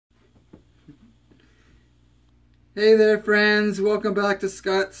Hey there, friends. Welcome back to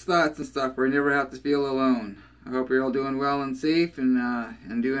Scott's Thoughts and Stuff, where you never have to feel alone. I hope you're all doing well and safe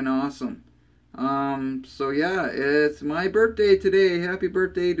and doing awesome. So yeah, it's my birthday today. Happy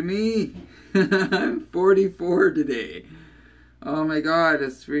birthday to me. I'm 44 today. Oh my God,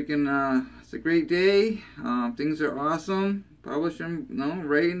 it's freaking it's a great day. Things are awesome.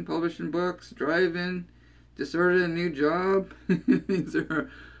 Writing, publishing books, driving. Just started a new job. Things are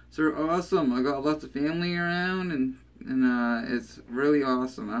awesome. I got lots of family around, and it's really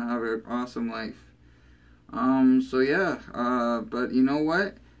awesome. I have an awesome life. So yeah. But you know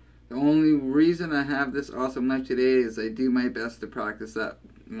what? The only reason I have this awesome life today is I do my best to practice that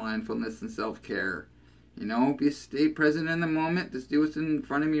mindfulness and self-care. You know, stay present in the moment. Just do what's in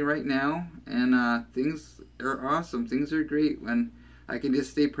front of me right now, and things are awesome. Things are great when I can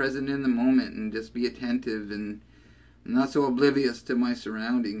just stay present in the moment and just be attentive and not so oblivious to my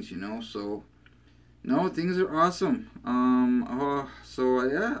surroundings. You know, so no, things are awesome. So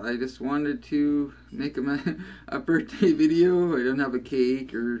yeah, I just wanted to make a birthday video. I don't have a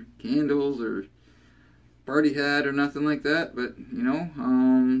cake or candles or party hat or nothing like that, but you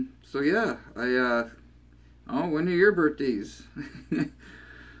know, so yeah, when are your birthdays? You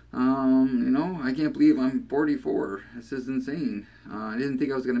know, I can't believe I'm 44. This is insane. I didn't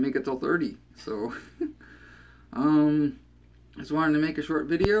think I was gonna make it till 30. So, just wanted to make a short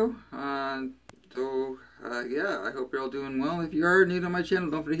video. Yeah, I hope you're all doing well. If you are new to my channel,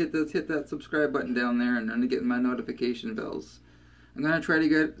 don't forget to hit that subscribe button down there and to get my notification bells. I'm gonna try to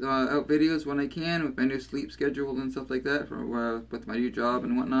get out videos when I can with my new sleep schedule and stuff like that with my new job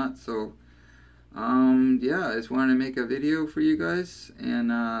and whatnot. So. Yeah, I just wanted to make a video for you guys,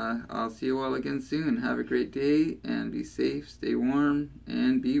 and I'll see you all again soon. Have a great day, and be safe, stay warm,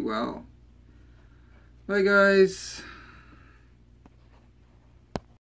 and be well. Bye, guys.